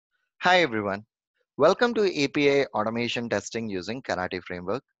Hi everyone. Welcome to API automation testing using Karate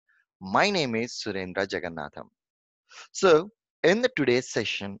framework. My name is Surendra Jagannatham. So, in the today's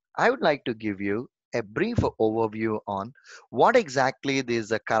session, I would like to give you a brief overview on what exactly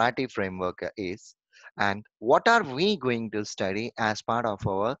this Karate framework is and what are we going to study as part of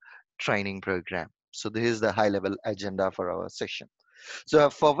our training program. So, this is the high level agenda for our session. So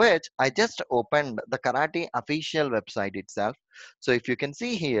for which I just opened the Karate official website itself. So if you can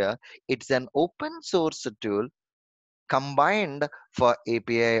see here, it's an open source tool combined for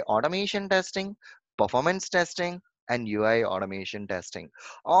API automation testing, performance testing, and UI automation testing.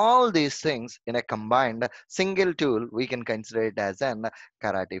 All these things in a combined single tool, we can consider it as an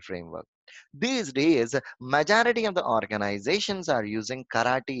Karate framework. These days, majority of the organizations are using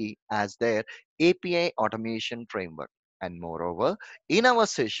Karate as their API automation framework. And moreover, in our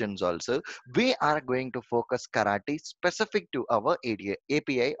sessions also, we are going to focus Karate specific to our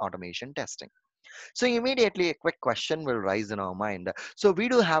API automation testing. So immediately a quick question will rise in our mind. So we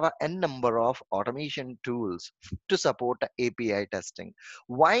do have a n number of automation tools to support API testing.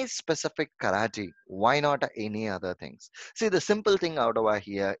 Why specific Karate? Why not any other things? See, the simple thing out over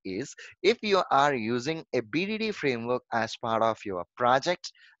here is if you are using a BDD framework as part of your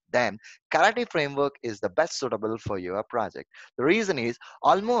project, then Karate framework is the best suitable for your project. The reason is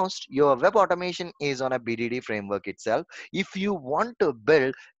almost your web automation is on a BDD framework itself. If you want to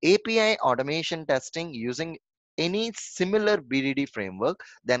build API automation testing using any similar BDD framework,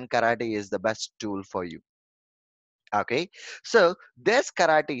 then Karate is the best tool for you. Okay, so there's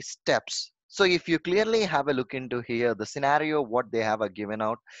Karate steps. So if you clearly have a look into here, the scenario, what they have a given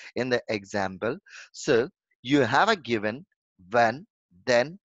out in the example. So you have a given when,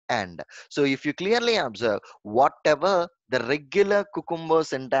 then, and. So if you clearly observe whatever the regular Cucumber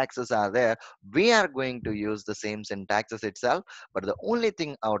syntaxes are there, we are going to use the same syntaxes itself. But the only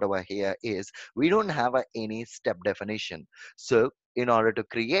thing out over here is we don't have any step definition. So in order to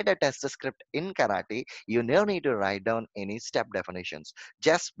create a test script in Karate, you no need to write down any step definitions.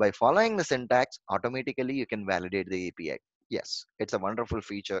 Just by following the syntax, automatically you can validate the API. Yes, it's a wonderful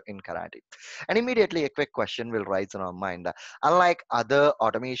feature in Karate. And immediately a quick question will rise in our mind. Unlike other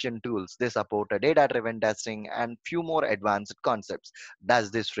automation tools, they support a data-driven testing and few more advanced concepts.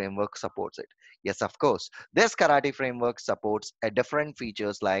 Does this framework supports it? Yes, of course. This Karate framework supports a different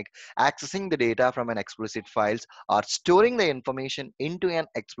features like accessing the data from an explicit files or storing the information into an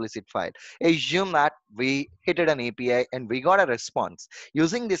explicit file. Assume that we hit an API and we got a response.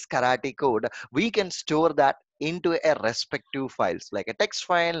 Using this Karate code, we can store that into a respective files like a text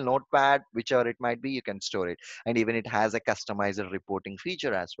file, notepad, whichever it might be, you can store it. And even it has a customized reporting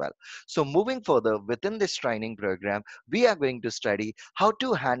feature as well. So moving further within this training program, we are going to study how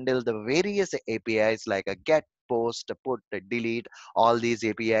to handle the various APIs like a get, post, put, delete, all these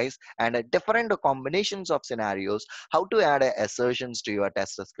APIs and different combinations of scenarios, how to add assertions to your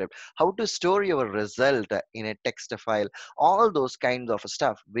test script, how to store your result in a text file, all those kinds of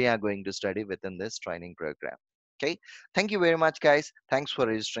stuff we are going to study within this training program. Okay, thank you very much, guys. Thanks for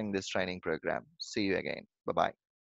registering this training program. See you again. Bye bye.